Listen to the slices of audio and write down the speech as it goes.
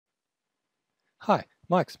Hi,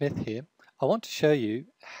 Mike Smith here. I want to show you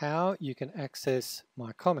how you can access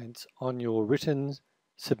my comments on your written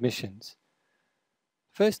submissions.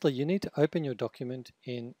 Firstly, you need to open your document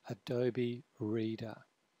in Adobe Reader,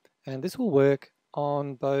 and this will work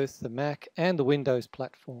on both the Mac and the Windows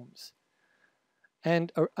platforms.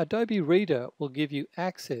 And Adobe Reader will give you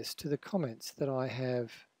access to the comments that I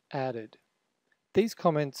have added. These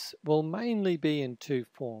comments will mainly be in two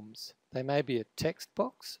forms. They may be a text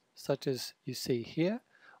box, such as you see here,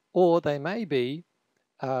 or they may be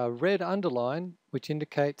a red underline, which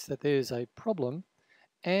indicates that there is a problem,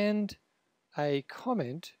 and a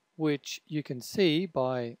comment, which you can see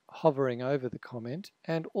by hovering over the comment,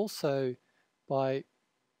 and also by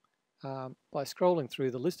scrolling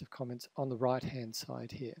through the list of comments on the right-hand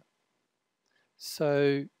side here.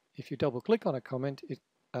 So if you double-click on a comment,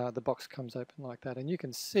 the box comes open like that, and you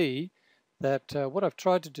can see that what I've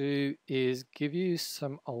tried to do is give you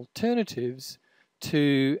some alternatives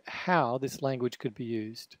to how this language could be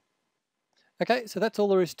used. Okay, so that's all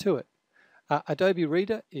there is to it. Adobe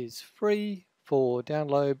Reader is free for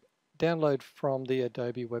download from the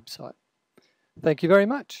Adobe website. Thank you very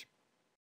much.